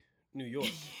New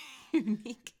York.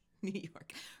 Unique New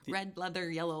York. Red leather,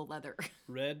 yellow leather.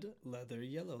 Red leather,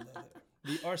 yellow leather.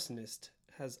 The arsonist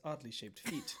has oddly shaped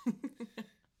feet.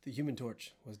 The Human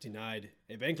Torch was denied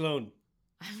a bank loan.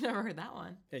 I've never heard that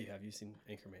one. Yeah, you have. You've seen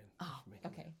Anchorman. Oh,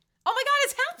 okay. Oh my God,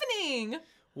 it's happening!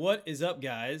 What is up,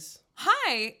 guys?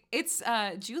 Hi, it's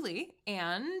Julie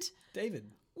and... David.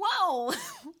 Whoa! What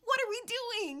are we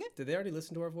doing? Did they already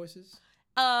listen to our voices?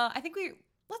 I think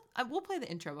we'll play the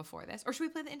intro before this. Or should we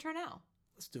play the intro now?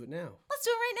 Let's do it now. Let's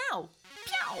do it right now.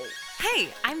 Pew! Hey,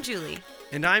 I'm Julie.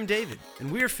 And I'm David, and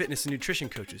we are fitness and nutrition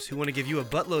coaches who want to give you a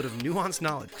buttload of nuanced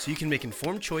knowledge so you can make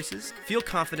informed choices, feel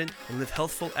confident, and live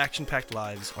healthful, action-packed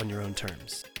lives on your own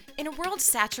terms. In a world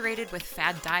saturated with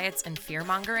fad diets and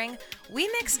fear-mongering, we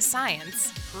mix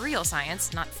science, real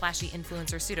science, not flashy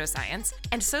influencer pseudoscience,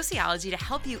 and sociology to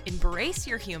help you embrace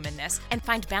your humanness and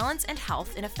find balance and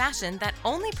health in a fashion that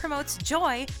only promotes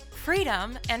joy,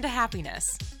 freedom, and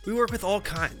happiness. We work with all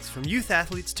kinds, from youth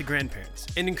athletes to grandparents,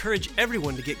 and encourage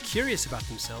everyone to get curious about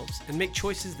themselves and make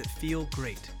choices that feel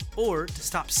great, or to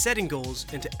stop setting goals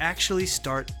and to actually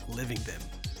start living them.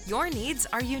 Your needs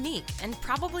are unique, and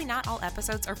probably not all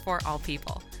episodes are for all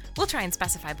people. We'll try and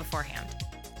specify beforehand.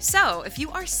 So, if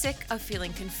you are sick of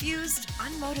feeling confused,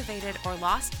 unmotivated, or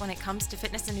lost when it comes to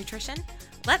fitness and nutrition,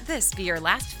 let this be your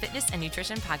last fitness and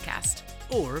nutrition podcast.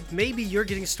 Or maybe you're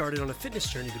getting started on a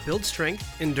fitness journey to build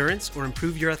strength, endurance, or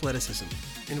improve your athleticism.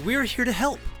 And we're here to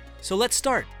help. So let's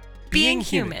start Being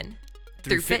human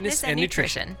through fitness and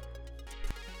nutrition.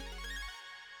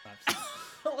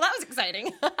 Well, that was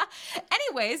exciting.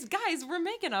 Anyways, guys, we're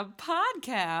making a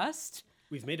podcast.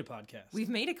 We've made a podcast. We've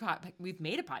made a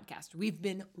podcast. We've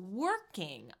been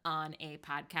working on a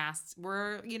podcast.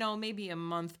 We're, maybe a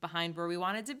month behind where we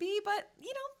wanted to be, but,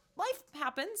 life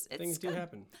happens. Things do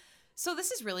happen. So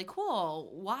this is really cool.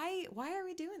 Why are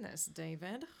we doing this,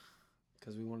 David?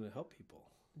 Because we wanted to help people.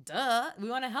 Duh. We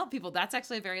want to help people. That's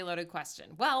actually a very loaded question.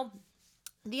 Well,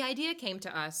 the idea came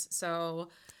to us. So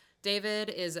David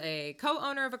is a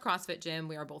co-owner of a CrossFit gym.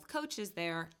 We are both coaches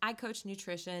there. I coach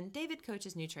nutrition. David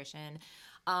coaches nutrition.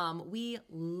 We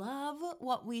love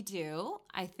what we do.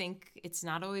 I think it's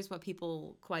not always what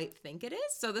people quite think it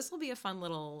is. So this will be a fun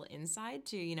little insight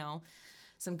to,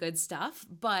 some good stuff.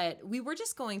 But we were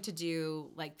just going to do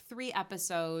like 3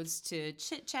 episodes to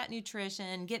chit-chat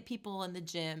nutrition, get people in the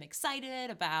gym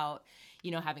excited about,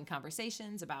 having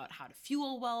conversations about how to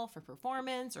fuel well for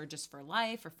performance or just for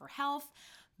life or for health.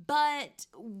 But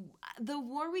the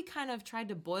more we kind of tried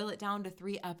to boil it down to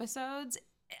 3 episodes,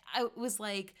 I was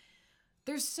like,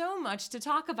 there's so much to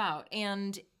talk about.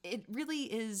 And it really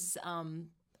is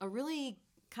a really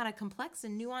kind of complex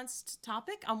and nuanced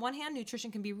topic. On one hand,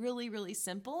 nutrition can be really, really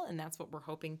simple. And that's what we're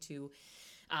hoping to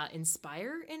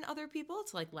inspire in other people,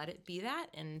 to let it be that,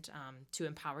 and to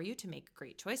empower you to make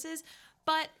great choices.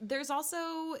 But there's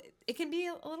also, it can be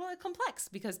a little complex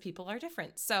because people are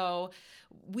different. So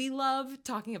we love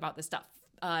talking about this stuff.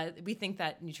 We think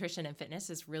that nutrition and fitness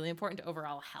is really important to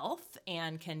overall health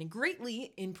and can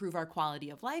greatly improve our quality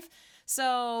of life.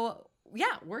 So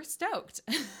yeah, we're stoked.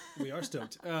 We are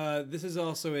stoked. This is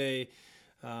also a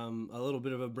little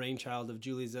bit of a brainchild of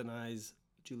Julie and I's.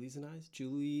 I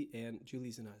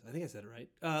think I said it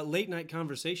right. Late night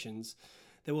conversations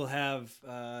that we'll have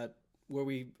where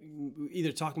we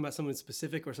either talking about someone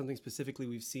specific or something specifically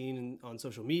we've seen on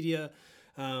social media.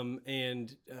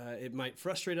 And it might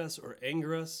frustrate us or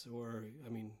anger us, or,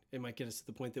 it might get us to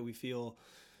the point that we feel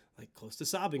like close to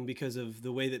sobbing because of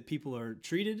the way that people are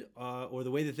treated or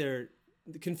the way that they're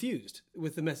confused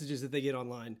with the messages that they get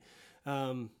online.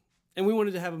 And we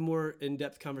wanted to have a more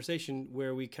in-depth conversation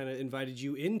where we kind of invited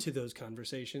you into those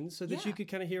conversations so that you could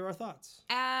kind of hear our thoughts.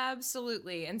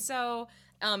 Absolutely. And so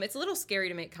it's a little scary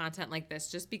to make content like this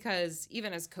just because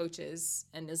even as coaches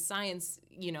and as science,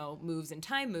 moves and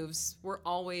time moves, we're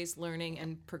always learning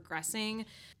and progressing.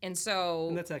 And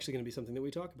that's actually going to be something that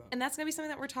we talk about. And that's going to be something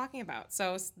that we're talking about.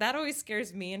 So that always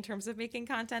scares me in terms of making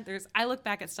content. I look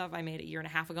back at stuff I made a year and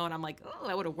a half ago and I'm like, oh,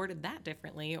 I would have worded that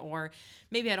differently. Or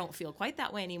maybe I don't feel quite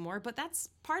that way anymore. But that's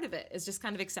part of it, is just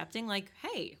kind of accepting like,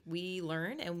 hey, we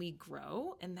learn and we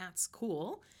grow, and that's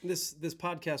cool. This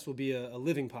podcast will be a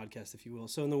living podcast, if you will.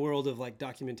 So in the world of like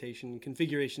documentation,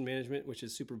 configuration management, which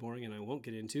is super boring and I won't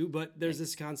get into, but there's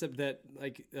this concept that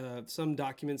like some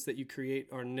documents that you create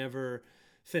are never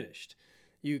finished.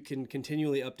 You can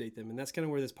continually update them. And that's kind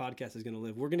of where this podcast is going to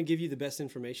live. We're going to give you the best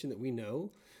information that we know.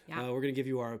 Yeah. We're going to give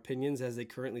you our opinions as they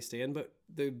currently stand. But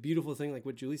the beautiful thing, like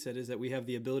what Julie said, is that we have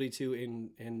the ability to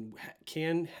and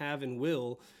can have and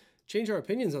will change our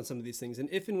opinions on some of these things. And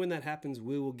if and when that happens,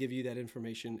 we will give you that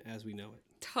information as we know it.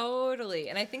 Totally.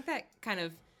 And I think that kind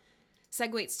of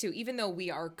segues to, even though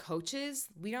we are coaches,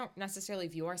 we don't necessarily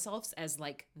view ourselves as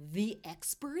like the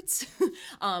experts.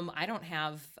 I don't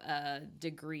have a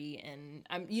degree in,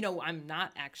 I'm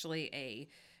not actually a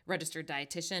registered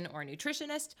dietitian or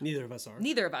nutritionist. Neither of us are.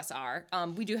 Neither of us are.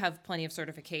 We do have plenty of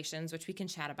certifications, which we can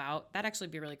chat about. That'd actually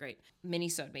be a really great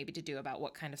mini-sode maybe to do about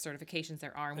what kind of certifications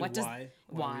there are and what does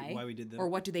why we did them, or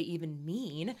what do they even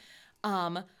mean.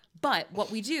 But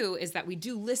what we do is that we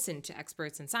do listen to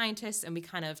experts and scientists, and we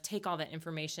kind of take all that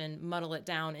information, muddle it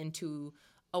down into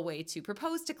a way to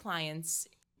propose to clients,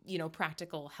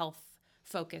 practical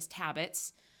health-focused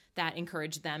habits that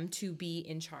encourage them to be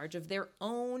in charge of their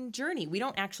own journey. We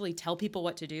don't actually tell people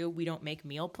what to do. We don't make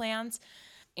meal plans.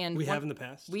 And we have in the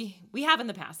past. We have in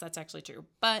the past. That's actually true.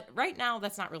 But right now,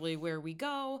 that's not really where we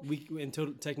go.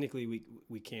 Technically,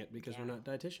 we can't because we're not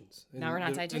dietitians. Now we're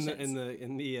not dietitians.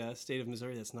 In the state of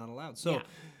Missouri, that's not allowed. So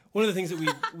one of the things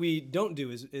that we don't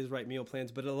do is write meal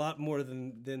plans. But a lot more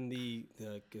than the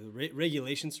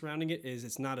regulation surrounding it is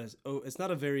it's not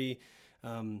a very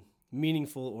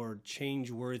meaningful or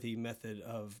change-worthy method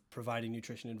of providing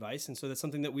nutrition advice. And so that's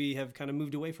something that we have kind of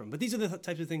moved away from. But these are the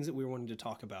types of things that we're wanting to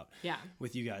talk about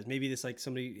with you guys. Maybe this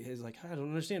somebody is like, I don't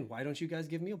understand. Why don't you guys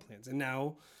give meal plans? And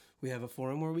now we have a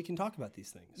forum where we can talk about these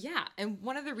things. Yeah. And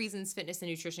one of the reasons fitness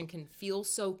and nutrition can feel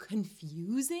so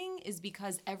confusing is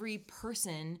because every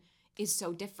person is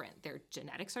so different. Their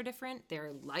genetics are different.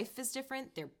 Their life is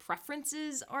different. Their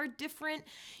preferences are different.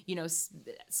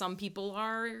 Some people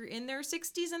are in their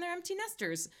 60s and they're empty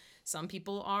nesters. Some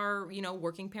people are,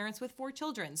 working parents with 4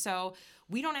 children. So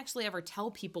we don't actually ever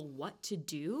tell people what to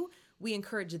do. We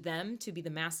encourage them to be the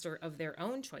master of their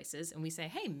own choices. And we say,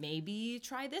 hey, maybe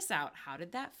try this out. How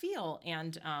did that feel?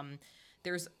 And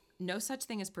there's no such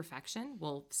thing as perfection.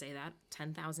 We'll say that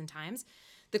 10,000 times.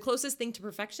 The closest thing to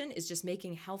perfection is just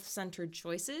making health-centered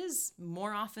choices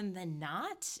more often than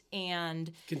not, and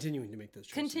continuing to make those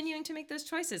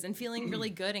choices and feeling really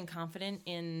good and confident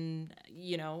in,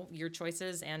 your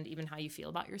choices and even how you feel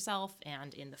about yourself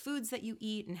and in the foods that you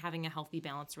eat and having a healthy,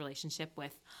 balanced relationship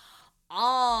with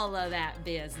all of that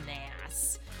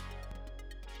business.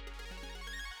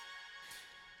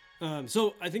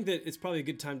 So I think that it's probably a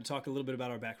good time to talk a little bit about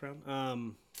our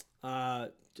background.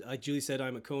 Like Julie said,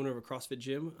 I'm a co-owner of a CrossFit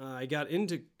gym. I got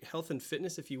into health and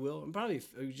fitness, if you will. And probably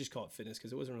we just call it fitness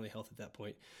because it wasn't really health at that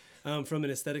point. From an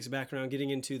aesthetics background, getting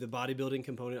into the bodybuilding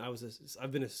component,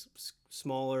 I've been a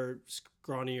smaller,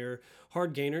 scrawnier,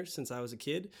 hard gainer since I was a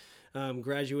kid.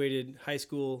 Graduated high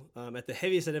school at the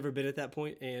heaviest I'd ever been at that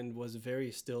point, and was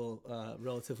still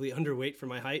relatively underweight for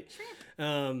my height.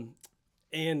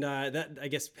 And that, I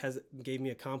guess, gave me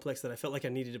a complex that I felt like I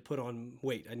needed to put on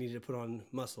weight. I needed to put on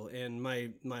muscle. And my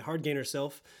hard gainer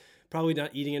self, probably not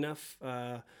eating enough,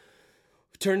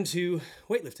 turned to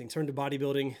weightlifting, turned to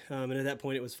bodybuilding. And at that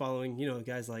point, it was following,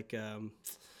 guys like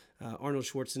Arnold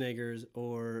Schwarzenegger's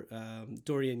or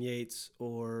Dorian Yates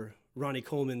or Ronnie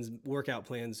Coleman's workout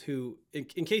plans, who,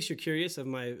 in case you're curious of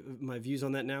my views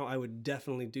on that now, I would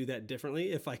definitely do that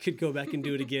differently if I could go back and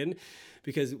do it again,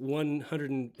 because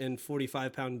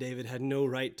 145-pound David had no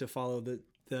right to follow the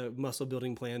muscle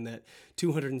building plan that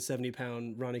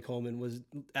 270-pound Ronnie Coleman was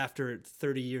after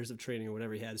 30 years of training or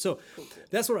whatever he had. So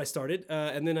that's where I started.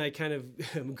 And then I kind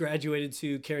of graduated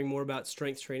to caring more about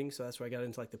strength training. So that's where I got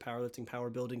into like the powerlifting, power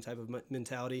building type of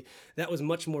mentality. That was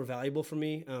much more valuable for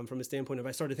me from a standpoint of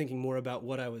I started thinking more about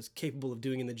what I was capable of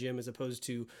doing in the gym as opposed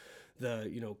to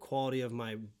the quality of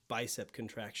my bicep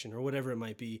contraction or whatever it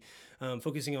might be,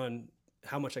 focusing on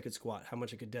how much I could squat, how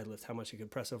much I could deadlift, how much I could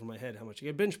press over my head, how much I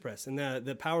could bench press. And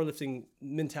the powerlifting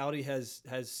mentality has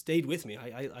stayed with me.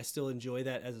 I still enjoy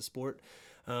that as a sport.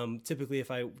 Typically, if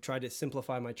I try to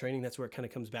simplify my training, that's where it kind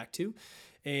of comes back to.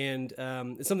 And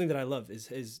it's something that I love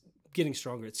is getting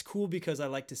stronger. It's cool because I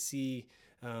like to see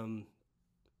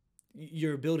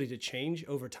your ability to change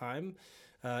over time.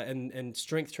 And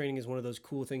strength training is one of those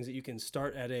cool things that you can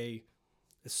start at a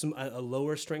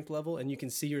lower strength level, and you can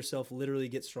see yourself literally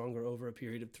get stronger over a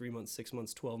period of 3 months, 6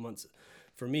 months, 12 months.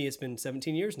 For me, it's been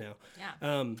 17 years now.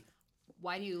 Yeah.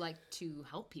 Why do you like to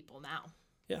help people now?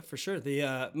 Yeah, for sure.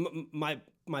 My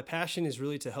passion is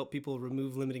really to help people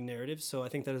remove limiting narratives. So I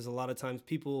think that is a lot of times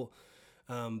people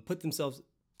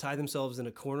tie themselves in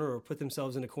a corner, or put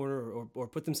themselves in a corner, or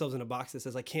put themselves in a box that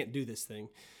says, I can't do this thing,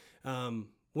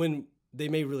 when they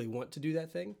may really want to do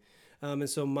that thing. And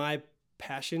so my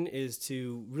passion is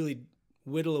to really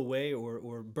whittle away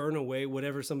or burn away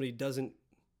whatever somebody doesn't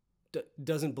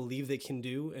believe they can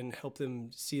do, and help them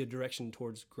see a direction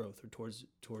towards growth or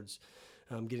towards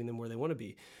getting them where they want to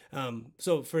be.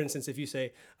 So for instance, if you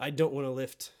say, I don't want to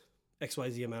lift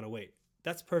XYZ amount of weight,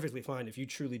 that's perfectly fine if you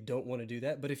truly don't want to do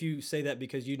that. But if you say that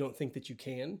because you don't think that you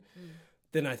can,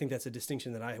 then I think that's a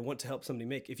distinction that I want to help somebody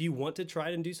make. If you want to try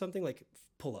and do something like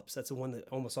pull-ups, that's the one that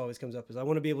almost always comes up, is I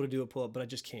want to be able to do a pull-up, but I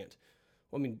just can't.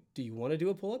 Well, I mean, do you want to do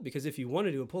a pull-up? Because if you want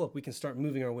to do a pull-up, we can start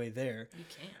moving our way there. You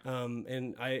can.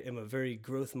 And I am a very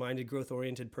growth-minded,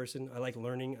 growth-oriented person. I like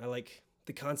learning. I like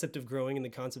the concept of growing and the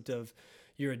concept of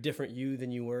you're a different you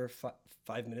than you were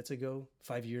 5 minutes ago,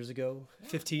 5 years ago,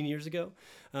 15 years ago.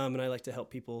 And I like to help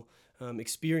people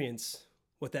experience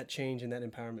what that change and that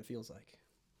empowerment feels like.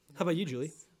 How about you,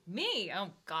 Julie? Me?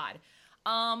 Oh, God.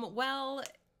 Well,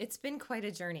 it's been quite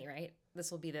a journey, right? This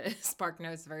will be the Spark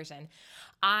Notes version.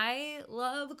 I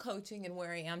love coaching and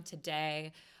where I am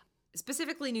today,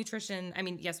 specifically nutrition. I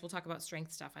mean, yes, we'll talk about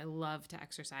strength stuff. I love to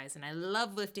exercise and I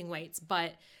love lifting weights,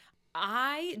 but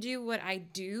I do what I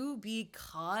do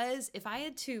because if I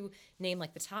had to name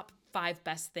like the top 5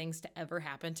 best things to ever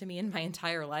happen to me in my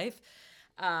entire life,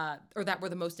 or that were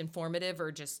the most informative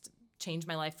or just changed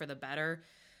my life for the better,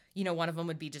 you know, one of them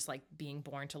would be just like being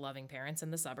born to loving parents in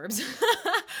the suburbs,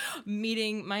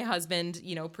 meeting my husband,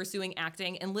 you know, pursuing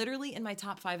acting. And literally in my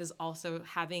top 5 is also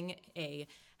having a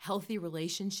healthy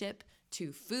relationship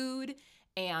to food,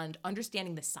 and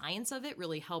understanding the science of it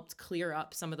really helped clear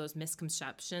up some of those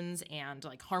misconceptions and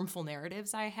like harmful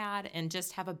narratives I had, and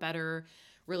just have a better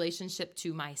relationship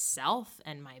to myself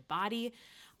and my body.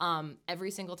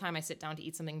 Every single time I sit down to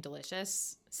eat something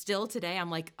delicious, still today, I'm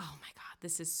like, oh my God,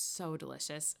 this is so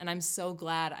delicious. And I'm so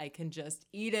glad I can just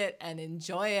eat it and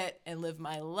enjoy it and live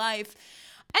my life.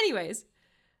 Anyways,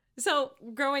 so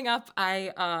growing up,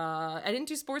 I didn't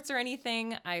do sports or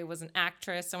anything. I was an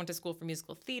actress. I went to school for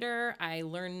musical theater. I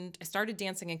started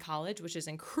dancing in college, which is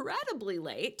incredibly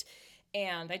late.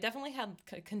 And I definitely had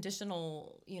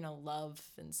conditional, you know, love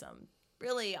and some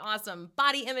really awesome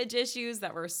body image issues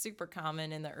that were super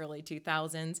common in the early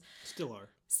 2000s.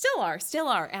 Still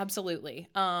are, absolutely.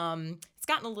 It's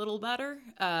gotten a little better,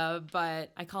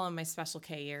 but I call them my special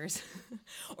K years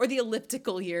or the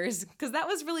elliptical years, because that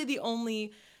was really the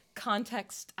only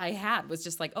context I had, was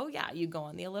just like, oh yeah, you go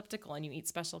on the elliptical and you eat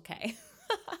special K,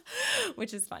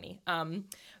 which is funny.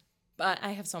 But I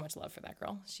have so much love for that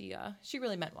girl. She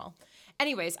really meant well.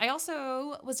 Anyways, I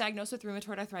also was diagnosed with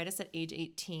rheumatoid arthritis at age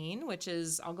 18, which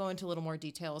is, I'll go into a little more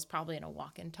details probably in a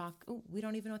walk-in talk. Oh, we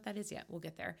don't even know what that is yet. We'll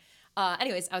get there.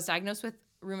 Anyways, I was diagnosed with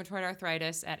rheumatoid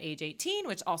arthritis at age 18,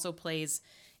 which also plays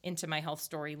into my health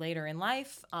story later in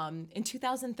life. In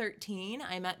 2013,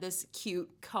 I met this cute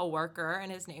coworker,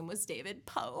 and his name was David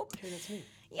Pope. Hey, that's me.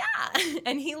 Yeah,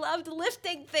 and he loved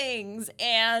lifting things.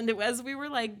 And as we were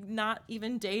like not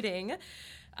even dating,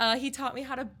 he taught me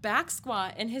how to back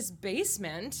squat in his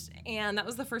basement. And that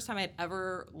was the first time I'd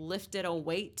ever lifted a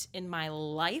weight in my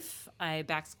life. I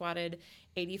back squatted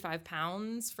 85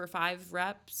 pounds for 5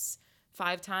 reps,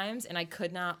 5 times, and I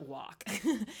could not walk.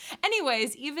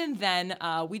 Anyways, even then,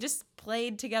 we just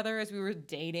played together as we were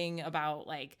dating about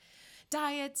like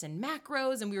diets and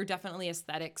macros, and we were definitely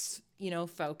aesthetics, you know,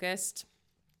 focused,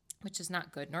 which is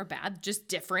not good nor bad, just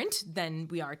different than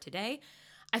we are today.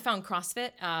 I found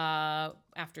CrossFit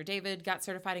after David got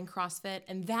certified in CrossFit,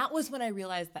 and that was when I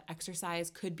realized that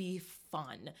exercise could be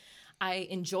fun. I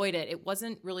enjoyed it. It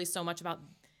wasn't really so much about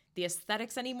the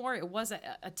aesthetics anymore. It was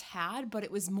a tad, but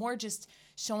it was more just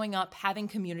showing up, having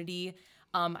community.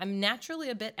 I'm naturally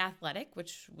a bit athletic,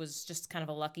 which was just kind of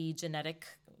a lucky genetic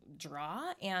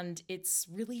draw, and it's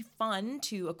really fun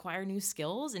to acquire new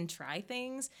skills and try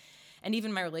things. And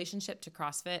even my relationship to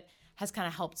CrossFit has kind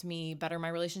of helped me better my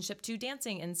relationship to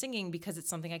dancing and singing, because it's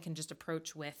something I can just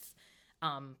approach with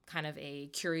kind of a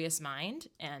curious mind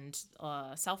and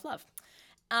self-love.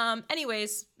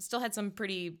 Anyways, still had some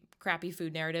pretty crappy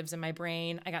food narratives in my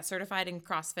brain. I got certified in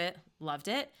CrossFit, loved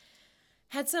it.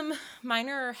 Had some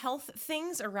minor health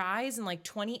things arise in like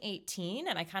 2018,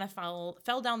 and I kind of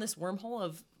fell down this wormhole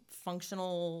of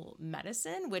functional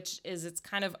medicine, which is its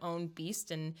kind of own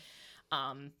beast. And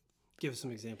give us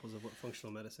some examples of what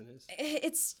functional medicine is.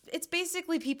 It's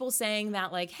basically people saying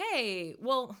that like, hey,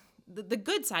 well, the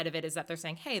good side of it is that they're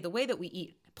saying, hey, the way that we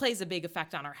eat plays a big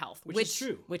effect on our health, which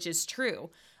is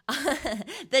true.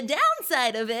 The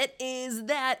downside of it is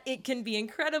that it can be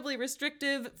incredibly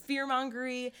restrictive,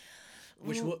 fear-mongery,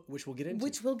 which we'll get into.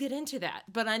 Which we'll get into that.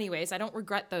 But anyways, I don't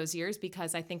regret those years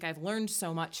because I think I've learned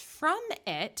so much from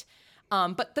it.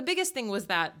 But the biggest thing was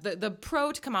that the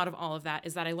pro to come out of all of that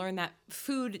is that I learned that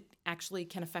food actually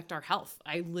can affect our health.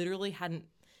 I literally hadn't,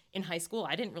 in high school,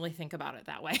 I didn't really think about it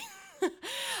that way.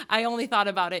 I only thought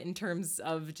about it in terms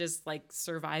of just like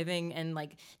surviving and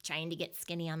like trying to get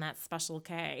skinny on that special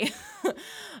K.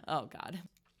 Oh God.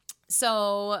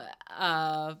 So,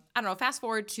 I don't know, fast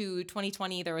forward to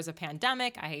 2020, there was a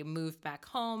pandemic. I moved back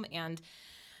home and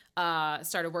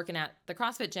started working at the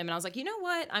CrossFit gym. And I was like, you know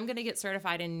what? I'm going to get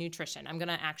certified in nutrition. I'm going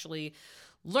to actually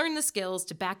learn the skills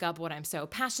to back up what I'm so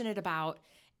passionate about.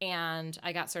 And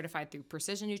I got certified through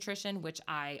Precision Nutrition, which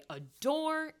I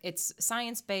adore. It's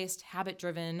science-based,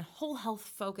 habit-driven, whole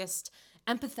health-focused,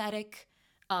 empathetic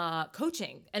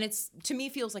coaching. And it's, to me,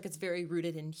 feels like it's very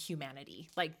rooted in humanity.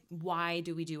 Like, why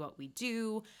do we do what we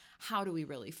do? How do we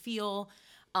really feel?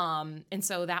 And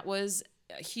so that was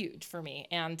huge for me.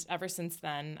 And ever since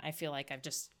then, I feel like I've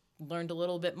just learned a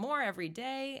little bit more every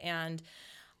day. And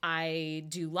I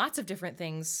do lots of different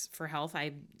things for health.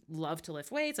 I love to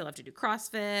lift weights. I love to do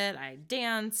CrossFit. I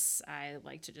dance. I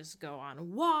like to just go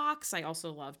on walks. I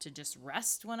also love to just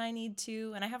rest when I need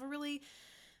to. And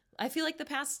I feel like the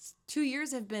past 2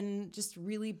 years have been just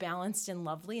really balanced and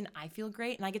lovely, and I feel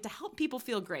great, and I get to help people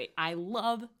feel great. I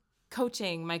love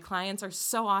coaching. My clients are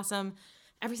so awesome.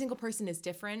 Every single person is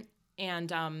different,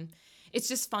 and it's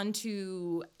just fun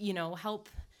to, help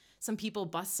some people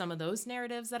bust some of those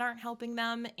narratives that aren't helping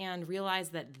them and realize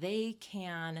that they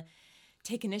can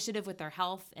take initiative with their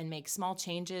health and make small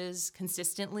changes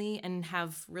consistently and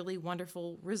have really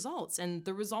wonderful results. And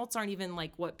the results aren't even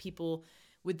like what people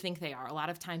would think they are. A lot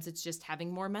of times it's just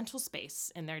having more mental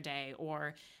space in their day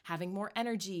or having more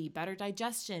energy, better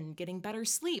digestion, getting better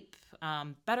sleep,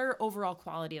 better overall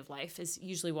quality of life is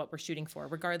usually what we're shooting for,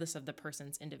 regardless of the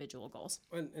person's individual goals.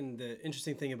 And the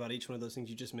interesting thing about each one of those things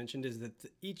you just mentioned is that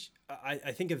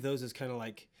I think of those as kind of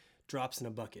like drops in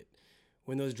a bucket.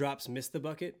 When those drops miss the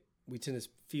bucket, we tend to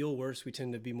feel worse. We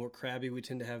tend to be more crabby. We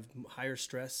tend to have higher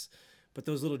stress. But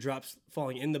those little drops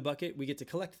falling in the bucket, we get to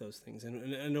collect those things.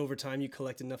 And over time, you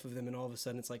collect enough of them, and all of a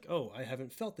sudden, it's like, oh, I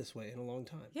haven't felt this way in a long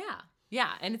time.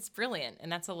 Yeah, and it's brilliant,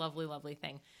 and that's a lovely, lovely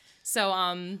thing. So,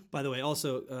 by the way,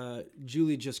 also,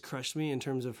 Julie just crushed me in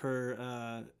terms of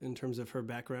her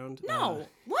background. No,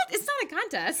 what? It's not a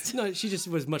contest. No, she just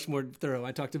was much more thorough.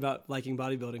 I talked about liking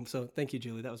bodybuilding, so thank you,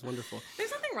 Julie. That was wonderful.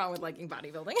 There's nothing wrong with liking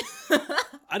bodybuilding.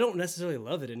 I don't necessarily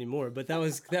love it ananymore, but that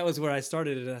was where I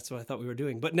started, and that's what I thought we were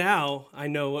doing. But now I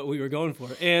know what we were going for,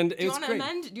 and it was great.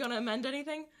 Do you want to amend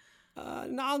anything?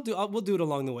 No, we'll do it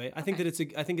along the way. I think it's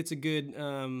a good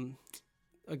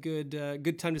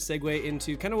good time to segue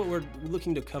into kind of what we're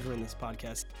looking to cover in this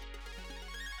podcast.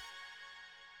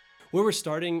 Where we're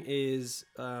starting is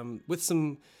with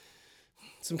some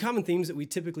common themes that we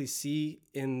typically see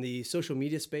in the social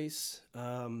media space.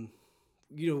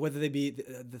 Whether they be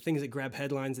the things that grab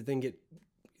headlines that then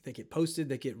get posted,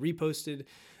 that get reposted,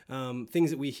 things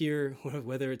that we hear,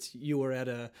 whether it's you were at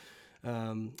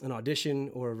an audition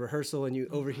or a rehearsal and you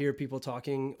overhear people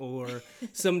talking, or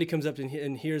somebody comes up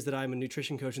and hears that I'm a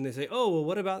nutrition coach and they say, oh, well,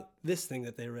 what about this thing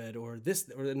that they read, or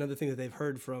this, or another thing that they've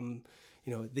heard from,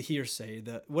 the hearsay,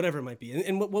 the whatever it might be.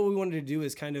 And what we wanted to do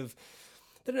is kind of,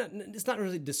 it's not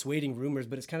really dissuading rumors,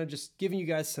 but it's kind of just giving you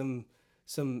guys some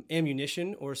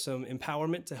ammunition or some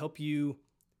empowerment to help you,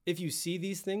 if you see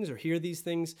these things or hear these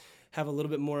things, have a little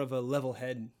bit more of a level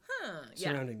head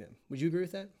surrounding them. Would you agree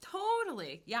with that?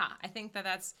 Totally. Yeah. I think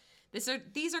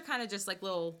these are kind of just like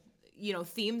little,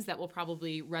 themes that will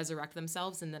probably resurrect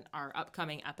themselves in our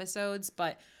upcoming episodes.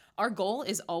 But our goal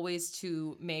is always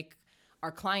to make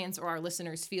our clients or our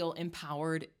listeners feel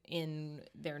empowered in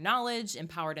their knowledge,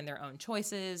 empowered in their own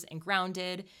choices, and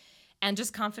grounded, and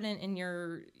just confident in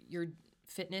your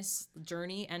fitness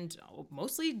journey and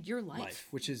mostly your life,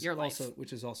 which is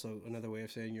also another way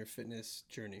of saying your fitness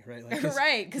journey, right?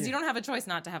 Right, because you don't have a choice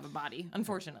not to have a body,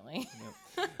 unfortunately.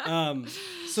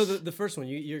 So the first one,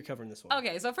 you're covering this one.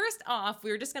 Okay, so first off,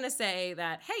 we were just gonna say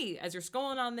that, hey, as you're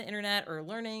scrolling on the internet or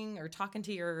learning or talking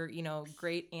to your,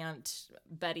 great aunt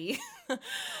Betty,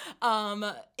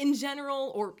 in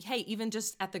general, or hey, even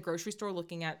just at the grocery store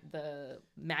looking at the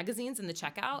magazines in the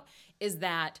checkout, is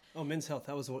that Men's Health?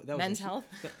 That was Men's Health?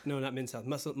 No, not Men's Health.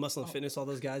 Muscle and Fitness. All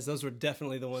those guys. Those were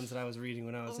definitely the ones that I was reading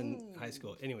when I was in high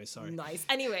school. Anyway, sorry. Nice.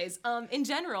 Anyways, in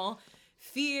general,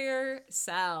 fear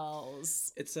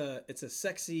sells. It's a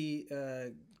sexy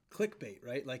clickbait,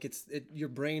 right? Like your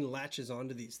brain latches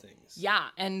onto these things. Yeah,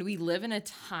 and we live in a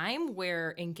time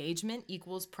where engagement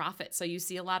equals profit. So you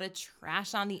see a lot of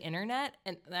trash on the internet,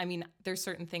 and I mean, there's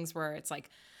certain things where it's like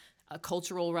a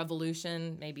cultural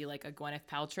revolution, maybe like a Gwyneth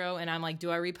Paltrow, and I'm like, do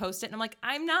I repost it? And I'm like,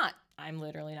 I'm not. I'm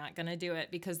literally not going to do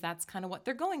it because that's kind of what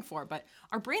they're going for. But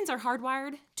our brains are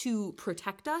hardwired to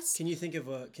protect us. Can you think of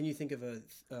a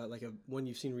like a one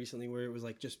you've seen recently where it was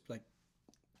like just like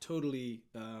totally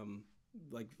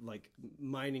like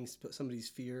mining somebody's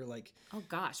fear? Like, oh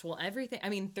gosh, well, everything. I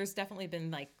mean, there's definitely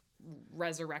been like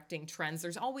resurrecting trends.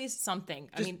 There's always something.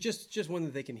 Just one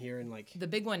that they can hear, and like the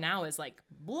big one now is like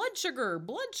blood sugar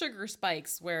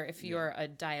spikes, where if you're a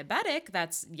diabetic,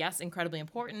 that's, yes, incredibly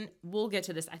important. We'll get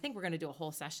to this. I think we're going to do a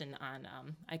whole session on,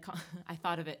 I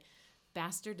thought of it,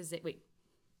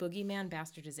 boogeyman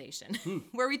bastardization,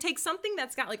 where we take something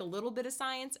that's got like a little bit of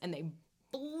science and they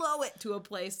blow it to a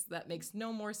place that makes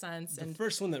no more sense. The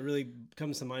first one that really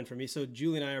comes to mind for me, so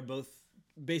Julie and I are both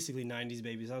basically 90s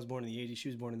babies. I was born in the 80s, she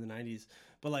was born in the 90s,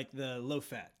 but like the low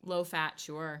fat,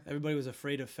 sure, everybody was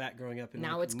afraid of fat growing up, and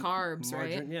now like it's carbs,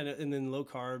 right? Yeah, and then low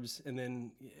carbs, and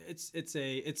then it's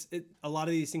a lot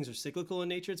of these things are cyclical in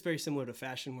nature. It's very similar to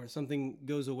fashion, where something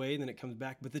goes away and then it comes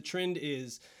back, but the trend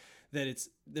is that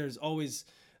there's always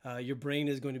your brain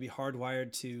is going to be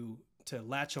hardwired to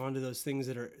latch onto those things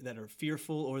that are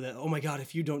fearful, or that, oh my God,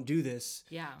 if you don't do this,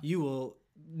 you will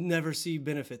never see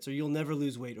benefits, or you'll never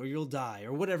lose weight, or you'll die,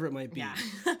 or whatever it might be. Yeah.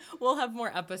 We'll have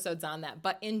more episodes on that.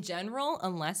 But in general,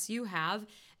 unless you have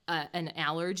an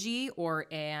allergy or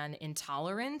an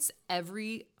intolerance,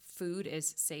 every food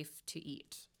is safe to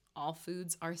eat. All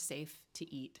foods are safe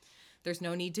to eat. There's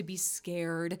no need to be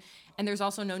scared. And there's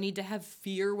also no need to have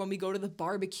fear when we go to the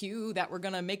barbecue that we're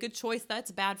going to make a choice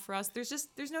that's bad for us.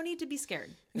 There's no need to be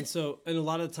scared. And a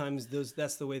lot of times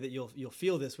that's the way that you'll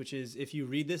feel this, which is if you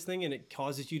read this thing and it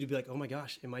causes you to be like, oh my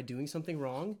gosh, am I doing something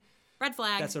wrong? Red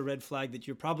flag. That's a red flag that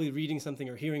you're probably reading something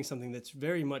or hearing something that's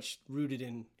very much rooted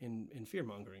in fear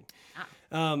mongering.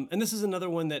 And this is another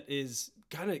one that is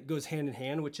kind of goes hand in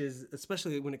hand, which is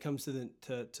especially when it comes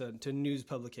to news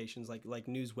publications like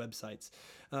news websites,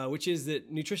 which is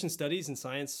that nutrition studies and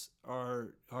science are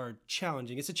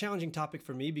challenging. It's a challenging topic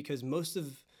for me because most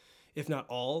of, if not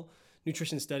all,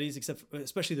 nutrition studies,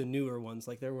 especially the newer ones,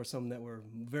 like there were some that were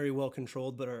very well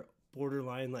controlled but are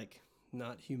borderline like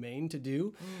not humane to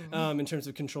do in terms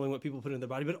of controlling what people put in their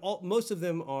body. But most of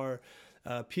them are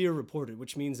peer reported,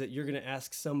 which means that you're going to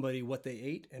ask somebody what they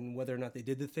ate and whether or not they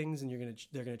did the things, and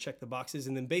they're going to check the boxes,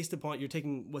 and then based upon you're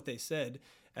taking what they said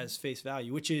as face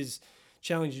value, which is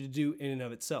challenging to do in and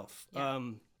of itself. Yeah.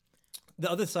 The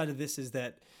other side of this is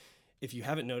that if you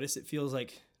haven't noticed, it feels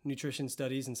like nutrition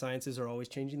studies and sciences are always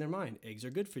changing their mind. Eggs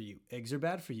are good for you. Eggs are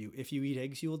bad for you. If you eat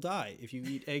eggs, you will die. If you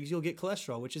eat eggs, you'll get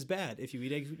cholesterol, which is bad. If you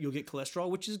eat eggs, you'll get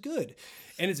cholesterol, which is good.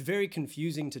 And it's very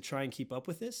confusing to try and keep up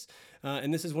with this.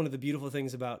 And this is one of the beautiful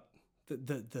things about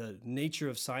the nature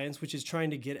of science, which is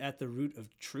trying to get at the root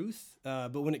of truth.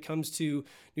 But when it comes to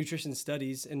nutrition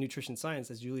studies and nutrition science,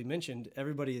 as Julie mentioned,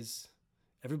 everybody's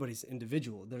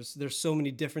individual. There's so many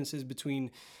differences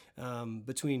between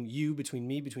you, between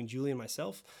me, between Julie and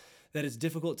myself, that it's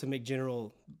difficult to make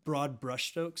broad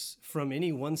brushstrokes from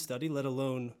any one study, let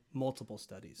alone multiple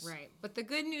studies. Right. But the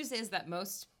good news is that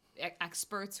most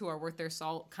experts who are worth their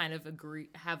salt kind of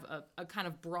have a kind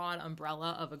of broad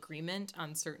umbrella of agreement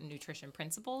on certain nutrition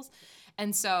principles.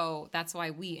 And so that's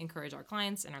why we encourage our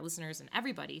clients and our listeners and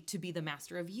everybody to be the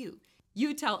master of you.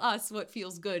 You tell us what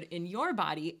feels good in your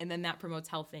body, and then that promotes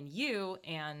health in you,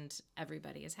 and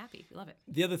everybody is happy. We love it.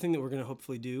 The other thing that we're going to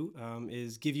hopefully do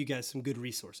is give you guys some good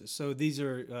resources. So these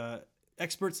are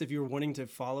experts, if you're wanting to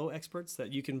follow experts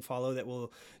that you can follow that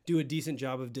will do a decent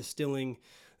job of distilling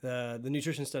the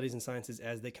nutrition studies and sciences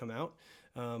as they come out.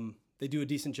 They do a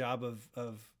decent job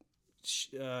of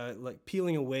like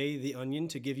peeling away the onion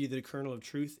to give you the kernel of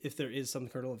truth, if there is some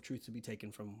kernel of truth to be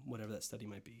taken from whatever that study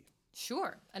might be.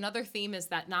 Sure. Another theme is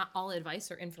that not all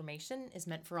advice or information is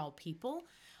meant for all people.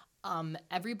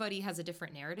 Everybody has a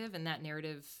different narrative, and that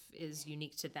narrative is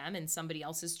unique to them, and somebody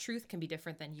else's truth can be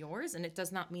different than yours, and it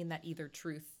does not mean that either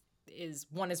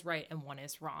one is right and one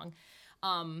is wrong.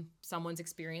 Someone's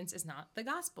experience is not the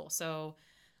gospel. So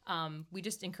we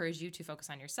just encourage you to focus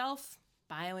on yourself,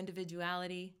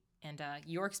 bio-individuality, and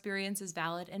your experience is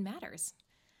valid and matters.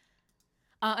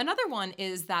 Another one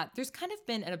is that there's kind of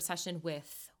been an obsession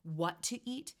with what to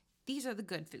eat. These are the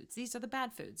good foods. These are the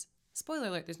bad foods. Spoiler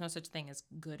alert, there's no such thing as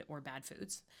good or bad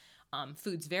foods.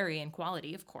 Foods vary in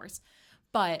quality, of course.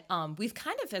 But we've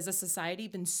kind of, as a society,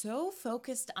 been so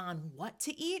focused on what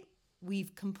to eat,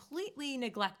 we've completely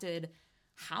neglected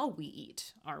how we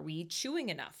eat. Are we chewing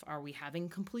enough? Are we having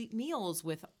complete meals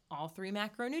with all 3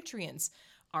 macronutrients?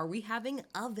 Are we having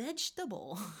a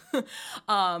vegetable?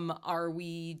 Are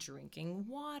we drinking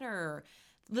water?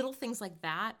 Little things like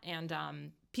that.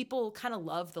 And people kind of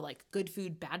love the like good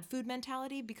food, bad food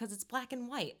mentality because it's black and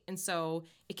white. And so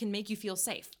it can make you feel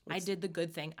safe. I did the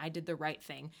good thing. I did the right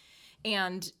thing.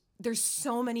 And there's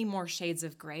so many more shades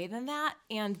of gray than that.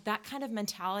 And that kind of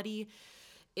mentality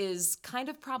is kind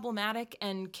of problematic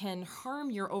and can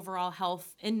harm your overall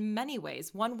health in many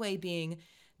ways. One way being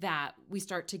that we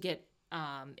start to get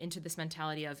into this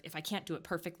mentality of if I can't do it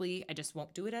perfectly, I just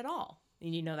won't do it at all.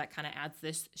 And that kind of adds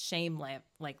this shame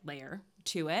layer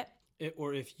to it.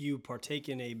 Or if you partake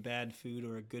in a bad food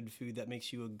or a good food, that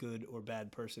makes you a good or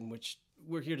bad person, which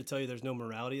we're here to tell you there's no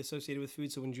morality associated with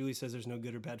food. So when Julie says there's no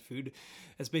good or bad food,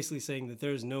 that's basically saying that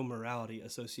there's no morality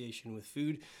association with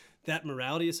food. That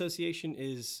morality association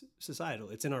is societal.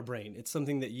 It's in our brain. It's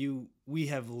something that we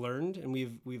have learned and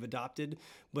we've adopted,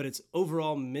 but it's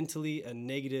overall mentally a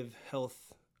negative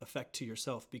health effect to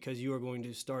yourself, because you are going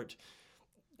to start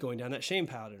going down that shame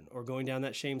pattern or going down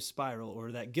that shame spiral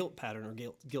or that guilt pattern or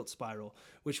guilt spiral,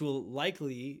 which will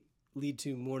likely lead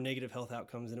to more negative health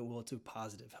outcomes than it will to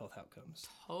positive health outcomes.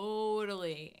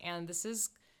 Totally. And this is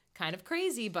kind of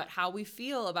crazy, but how we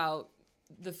feel about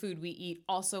the food we eat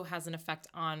also has an effect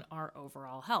on our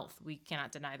overall health. We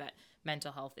cannot deny that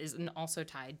mental health is also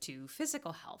tied to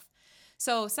physical health.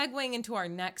 So segueing into our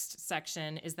next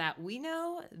section is that we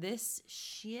know this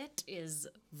shit is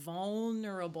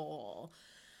vulnerable.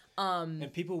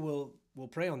 And people will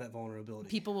prey on that vulnerability.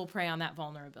 People will prey on that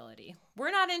vulnerability. We're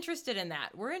not interested in that.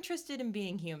 We're interested in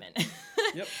being human.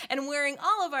 Yep. And wearing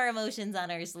all of our emotions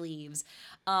on our sleeves.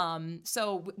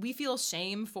 So we feel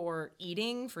shame for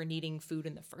needing food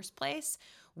in the first place.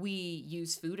 We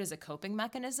use food as a coping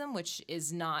mechanism, which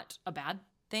is not a bad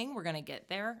thing. We're going to get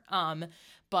there.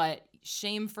 But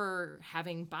shame for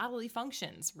having bodily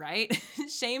functions, right?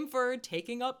 Shame for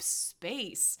taking up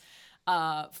space.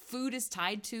 Food is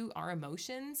tied to our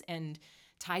emotions and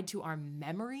tied to our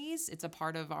memories. It's a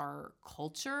part of our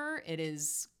culture. It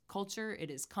is culture. It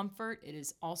is comfort. It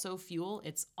is also fuel.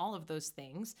 It's all of those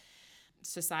things.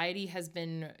 Society has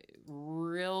been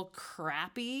real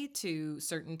crappy to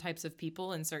certain types of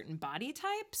people and certain body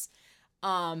types.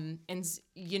 And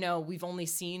we've only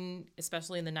seen,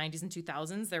 especially in the 90s and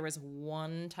 2000s, there was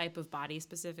one type of body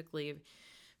specifically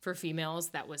for females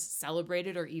that was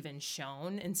celebrated or even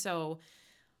shown. And so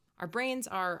our brains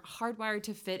are hardwired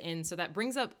to fit in. So that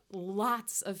brings up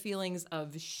lots of feelings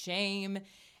of shame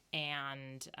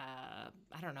and,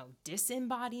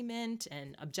 disembodiment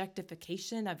and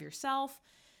objectification of yourself.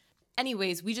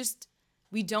 Anyways,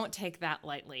 we don't take that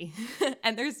lightly.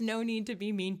 And there's no need to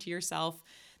be mean to yourself.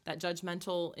 That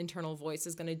judgmental internal voice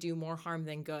is going to do more harm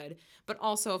than good. But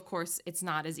also, of course, it's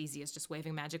not as easy as just waving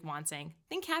a magic wand saying,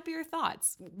 think happier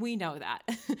thoughts. We know that.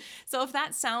 So if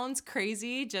that sounds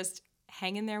crazy, just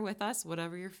hang in there with us.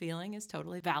 Whatever you're feeling is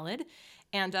totally valid.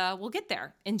 And we'll get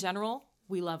there. In general,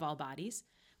 we love all bodies.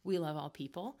 We love all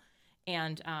people.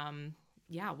 And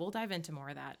we'll dive into more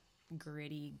of that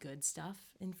gritty, good stuff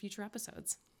in future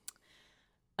episodes.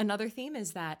 Another theme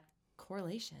is that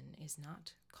correlation is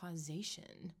not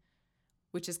causation,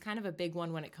 which is kind of a big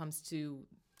one when it comes to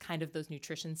kind of those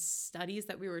nutrition studies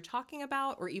that we were talking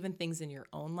about, or even things in your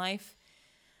own life.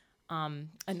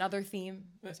 Another theme,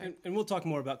 and we'll talk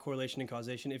more about correlation and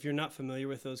causation. If you're not familiar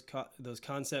with those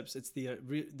concepts, it's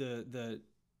the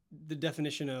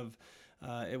definition of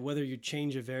whether you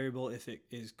change a variable if it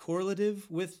is correlative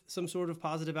with some sort of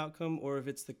positive outcome, or if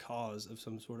it's the cause of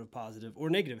some sort of positive or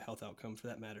negative health outcome for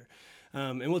that matter.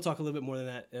 And we'll talk a little bit more than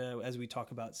that as we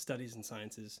talk about studies and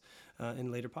sciences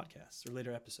in later podcasts or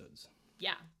later episodes.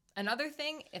 Yeah. Another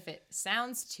thing, if it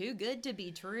sounds too good to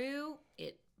be true,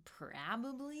 it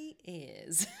probably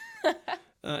is.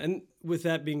 And with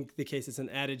that being the case, it's an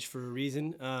adage for a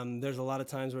reason. There's a lot of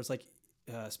times where it's like,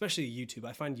 especially YouTube.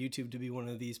 I find YouTube to be one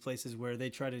of these places where they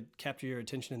try to capture your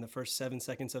attention in the first 7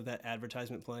 seconds of that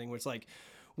advertisement playing, where it's like,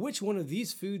 which one of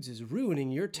these foods is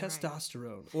ruining your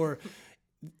testosterone? Right. Or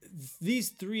these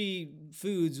 3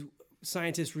 foods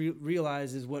scientists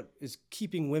realize is what is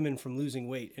keeping women from losing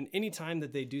weight. And anytime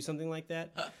that they do something like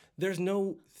that, there's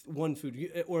no one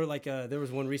food. Or like there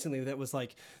was one recently that was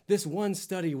like this one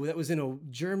study that was in a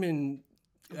German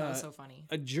so funny.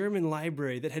 A German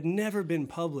library that had never been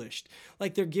published.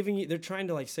 Like they're trying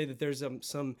to like say that there's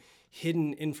some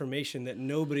hidden information that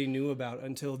nobody knew about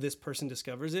until this person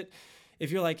discovers it.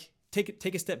 If you're like,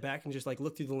 take a step back and just like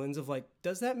look through the lens of like,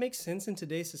 does that make sense in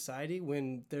today's society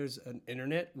when there's an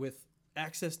internet with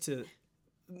access to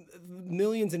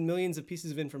millions and millions of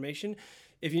pieces of information?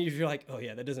 If you're like, oh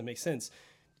yeah, that doesn't make sense,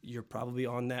 you're probably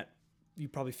on that. You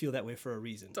probably feel that way for a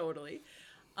reason. Totally.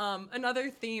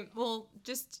 Another theme,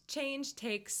 just change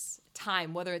takes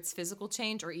time, whether it's physical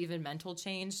change or even mental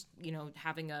change,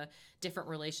 having a different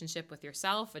relationship with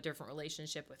yourself, a different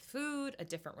relationship with food, a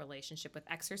different relationship with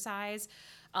exercise.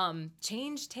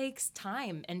 Change takes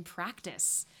time and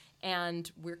practice.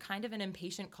 And we're kind of an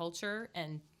impatient culture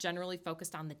and generally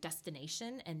focused on the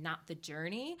destination and not the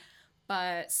journey.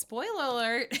 But spoiler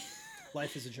alert,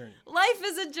 Life is a journey. Life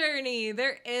is a journey.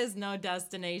 There is no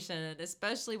destination,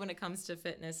 especially when it comes to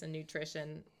fitness and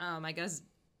nutrition. I guess,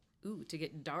 to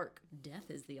get dark, death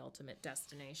is the ultimate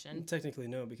destination. Technically,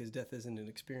 no, because death isn't an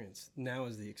experience. Now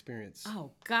is the experience.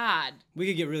 Oh, God. We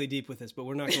could get really deep with this, but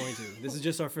we're not going to. This is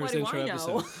just our first What do intro I know?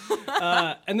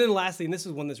 episode. And then lastly, and this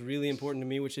is one that's really important to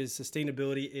me, which is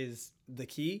sustainability is the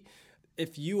key.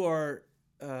 If you are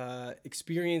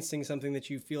experiencing something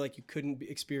that you feel like you couldn't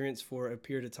experience for a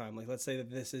period of time, like let's say that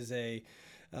this is a,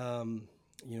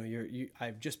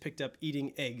 I've just picked up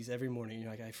eating eggs every morning.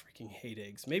 You're like, I freaking hate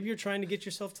eggs. Maybe you're trying to get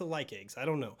yourself to like eggs. I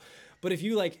don't know. But if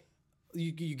you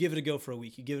you give it a go for a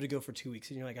week, you give it a go for 2 weeks,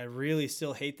 and you're like, I really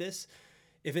still hate this.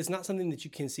 If it's not something that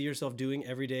you can see yourself doing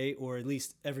every day or at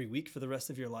least every week for the rest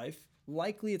of your life,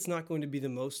 likely it's not going to be the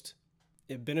most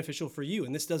beneficial for you.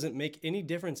 And this doesn't make any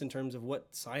difference in terms of what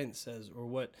science says or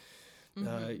what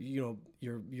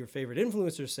your favorite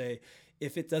influencers say.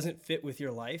 If it doesn't fit with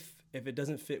your life, if it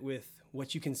doesn't fit with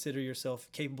what you consider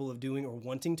yourself capable of doing or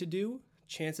wanting to do,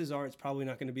 chances are it's probably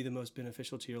not going to be the most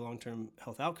beneficial to your long-term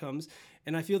health outcomes.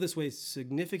 And I feel this way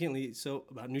significantly so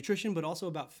about nutrition, but also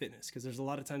about fitness, because there's a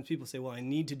lot of times people say, well, I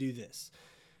need to do this.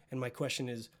 And my question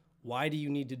is, why do you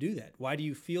need to do that? Why do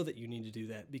you feel that you need to do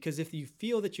that? Because if you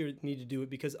feel that you need to do it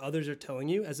because others are telling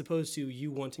you, as opposed to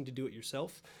you wanting to do it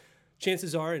yourself,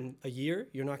 chances are in a year,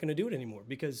 you're not going to do it anymore.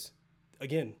 Because,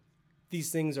 again,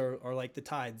 these things are like the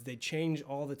tides. They change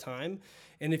all the time.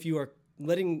 And if you are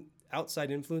letting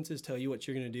outside influences tell you what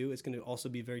you're going to do, it's going to also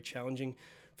be very challenging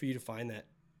for you to find that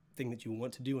thing that you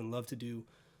want to do and love to do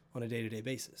on a day-to-day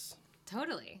basis.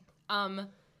 Totally.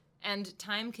 And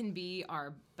time can be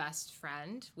our best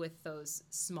friend with those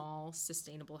small,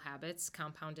 sustainable habits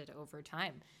compounded over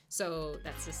time. So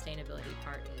that sustainability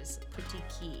part is pretty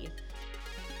key.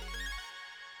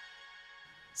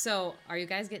 So are you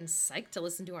guys getting psyched to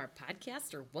listen to our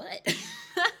podcast or what?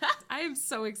 I am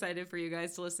so excited for you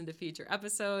guys to listen to future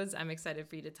episodes. I'm excited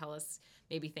for you to tell us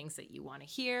maybe things that you want to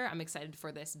hear. I'm excited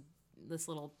for this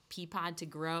little pea pod to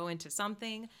grow into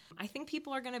something. I think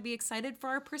people are going to be excited for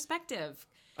our perspective.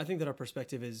 I think that our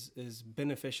perspective is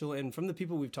beneficial, and from the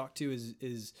people we've talked to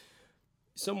is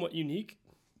somewhat unique.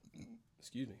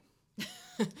 Excuse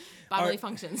me. Bodily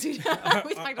functions.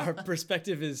 Our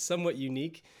perspective is somewhat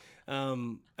unique.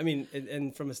 And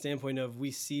from a standpoint of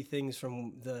we see things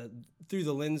through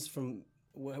the lens from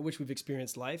which we've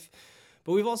experienced life,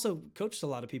 but we've also coached a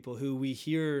lot of people who we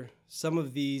hear some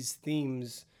of these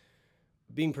themes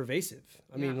being pervasive.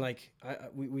 I mean,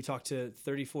 we talk to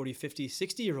 30, 40, 50,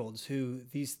 60-year-olds who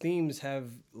these themes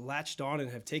have latched on and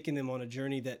have taken them on a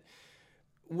journey that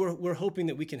we're hoping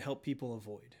that we can help people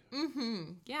avoid.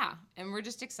 Mm-hmm. Yeah. And we're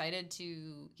just excited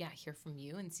to, hear from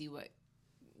you and see what,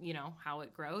 how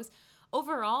it grows.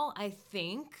 Overall, I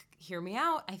think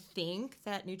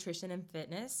that nutrition and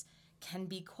fitness can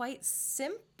be quite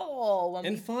simple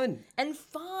and fun,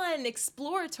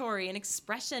 exploratory, an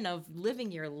expression of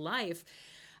living your life.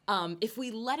 If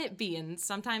we let it be, and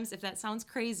sometimes if that sounds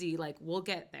crazy, we'll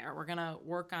get there. We're gonna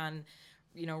work on,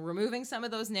 removing some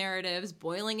of those narratives,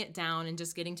 boiling it down, and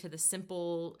just getting to the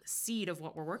simple seed of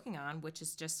what we're working on, which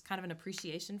is just kind of an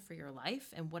appreciation for your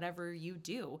life and whatever you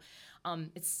do.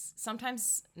 It's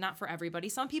sometimes not for everybody.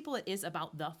 Some people, it is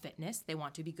about the fitness. They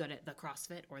want to be good at the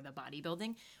CrossFit or the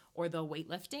bodybuilding or the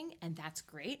weightlifting, and that's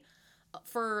great.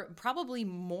 For probably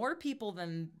more people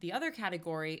than the other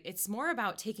category, it's more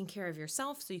about taking care of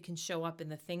yourself so you can show up in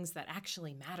the things that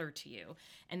actually matter to you,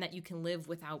 and that you can live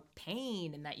without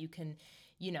pain, and that you can,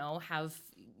 have,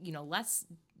 less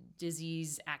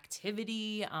disease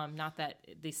activity. Not that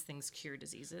these things cure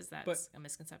diseases. That's a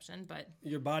misconception, but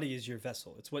your body is your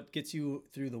vessel. It's what gets you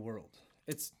through the world.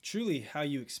 It's truly how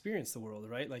you experience the world,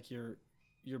 right? Like your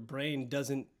brain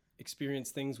doesn't experience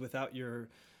things without your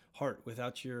heart,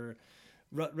 without your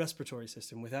respiratory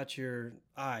system, without your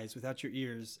eyes, without your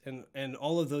ears, and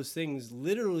all of those things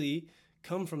literally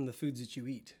come from the foods that you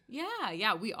eat.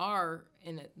 Yeah, we are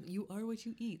in it. You are what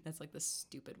you eat. That's like the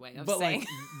stupid way of saying.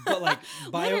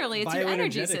 Literally, it's your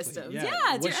energy system. Yeah,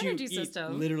 it's your energy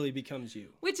system. Literally becomes you.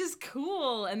 Which is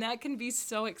cool, and that can be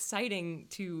so exciting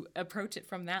to approach it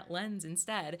from that lens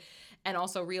instead, and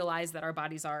also realize that our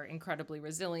bodies are incredibly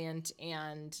resilient,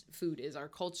 and food is our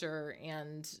culture,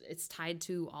 and it's tied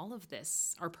to all of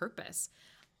this, our purpose.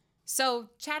 So,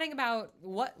 chatting about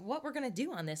what we're gonna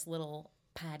do on this little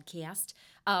podcast.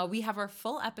 We have our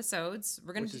full episodes.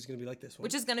 Which is going to be like this one.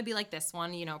 Which is going to be like this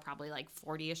one, probably like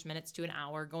 40-ish minutes to an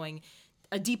hour, going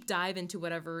a deep dive into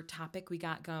whatever topic we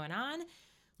got going on.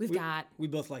 We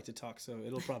both like to talk, so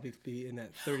it'll probably be in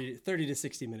that 30 to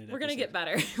 60 minute episode. We're going to get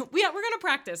better. We're going to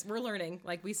practice. We're learning,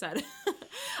 like we said.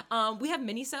 We have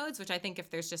mini-sodes, which I think if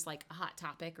there's just like a hot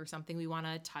topic or something we want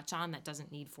to touch on that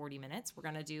doesn't need 40 minutes, we're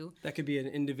going to do. That could be an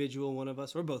individual one of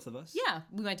us or both of us. Yeah,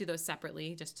 we might do those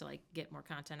separately just to like get more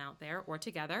content out there, or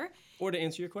together. Or to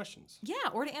answer your questions. Yeah,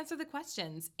 or to answer the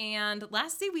questions. And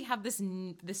lastly, we have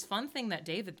this fun thing that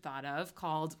David thought of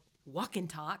called Walk and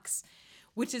Talks,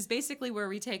 which is basically where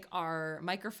we take our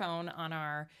microphone on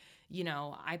our,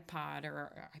 iPod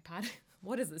or iPod.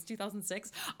 What is this,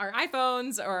 2006? Our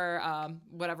iPhones or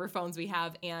whatever phones we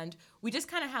have. And we just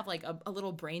kind of have like a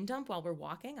little brain dump while we're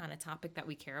walking on a topic that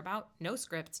we care about. No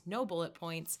script, no bullet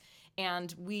points.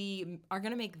 And we are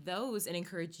going to make those and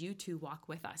encourage you to walk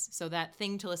with us. So that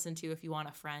thing to listen to if you want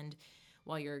a friend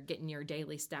while you're getting your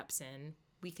daily steps in,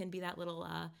 we can be that little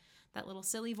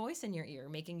silly voice in your ear,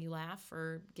 making you laugh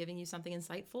or giving you something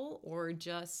insightful or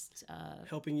just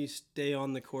helping you stay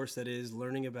on the course that is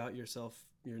learning about yourself,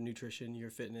 your nutrition, your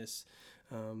fitness,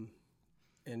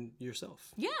 and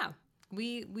yourself. Yeah.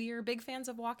 We are big fans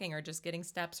of walking or just getting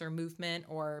steps or movement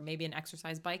or maybe an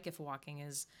exercise bike if walking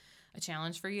is a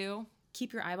challenge for you.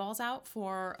 Keep your eyeballs out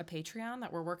for a Patreon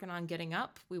that we're working on getting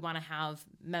up. We want to have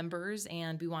members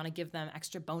and we want to give them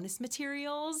extra bonus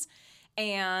materials.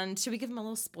 And should we give them a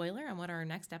little spoiler on what our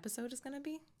next episode is going to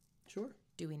be? Sure.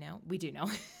 Do we know? We do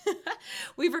know.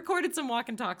 We've recorded some walk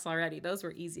and talks already. Those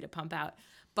were easy to pump out.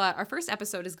 But our first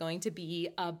episode is going to be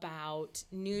about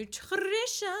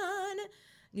nutrition.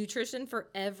 Nutrition for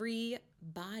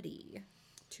everybody.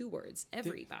 2 words,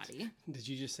 everybody. Did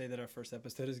you just say that our first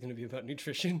episode is going to be about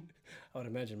nutrition? I would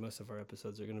imagine most of our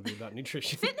episodes are going to be about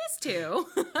nutrition. Fitness too.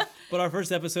 But our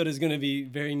first episode is going to be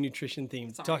very nutrition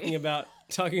themed. Sorry.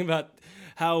 Talking about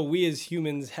how we as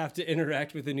humans have to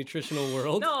interact with the nutritional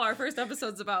world. No, our first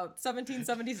episode's about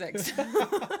 1776.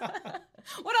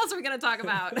 What else are we going to talk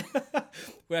about?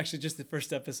 We're actually just the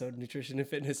first episode, nutrition and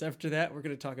fitness. After that, we're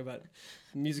going to talk about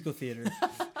musical theater.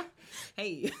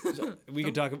 Hey. So we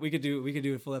could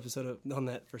do a full episode on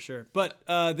that for sure. But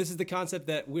this is the concept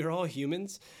that we're all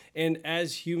humans, and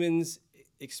as humans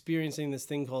experiencing this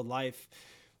thing called life,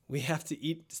 we have to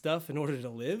eat stuff in order to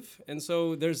live. And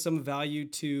so there's some value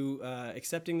to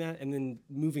accepting that and then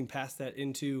moving past that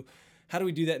into how do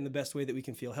we do that in the best way that we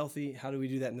can feel healthy? How do we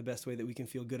do that in the best way that we can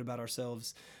feel good about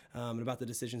ourselves and about the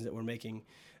decisions that we're making?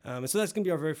 And so that's going to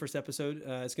be our very first episode.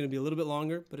 It's going to be a little bit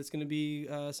longer, but it's going to be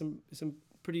some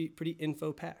pretty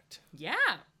info packed. Yeah,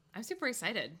 I'm super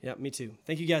excited. Yeah, me too.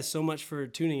 Thank you guys so much for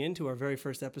tuning in to our very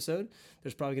first episode.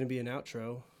 There's probably going to be an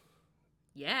outro.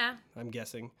 Yeah. I'm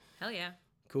guessing. Hell yeah.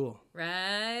 Cool.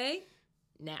 Right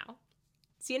now.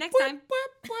 See you next time.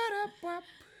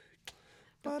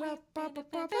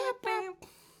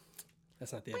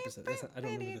 That's not the episode. I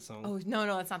don't remember the song. Oh,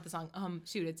 no, that's not the song.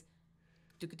 Shoot, it's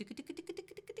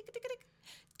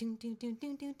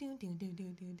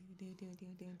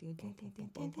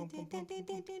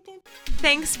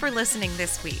Thanks for listening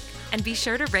this week, and be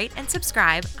sure to rate and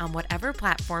subscribe on whatever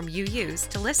platform you use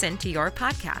to listen to your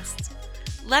podcasts.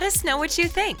 Let us know what you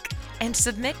think and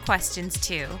submit questions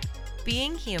to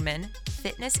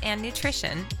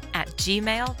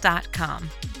beinghumanfitnessandnutrition@gmail.com.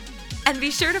 And be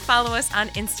sure to follow us on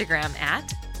Instagram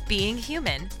at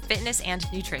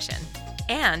beinghumanfitnessandnutrition.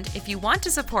 And if you want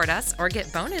to support us or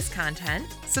get bonus content,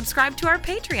 subscribe to our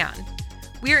Patreon.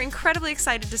 We are incredibly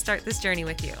excited to start this journey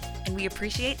with you, and we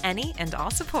appreciate any and all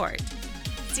support.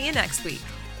 See you next week.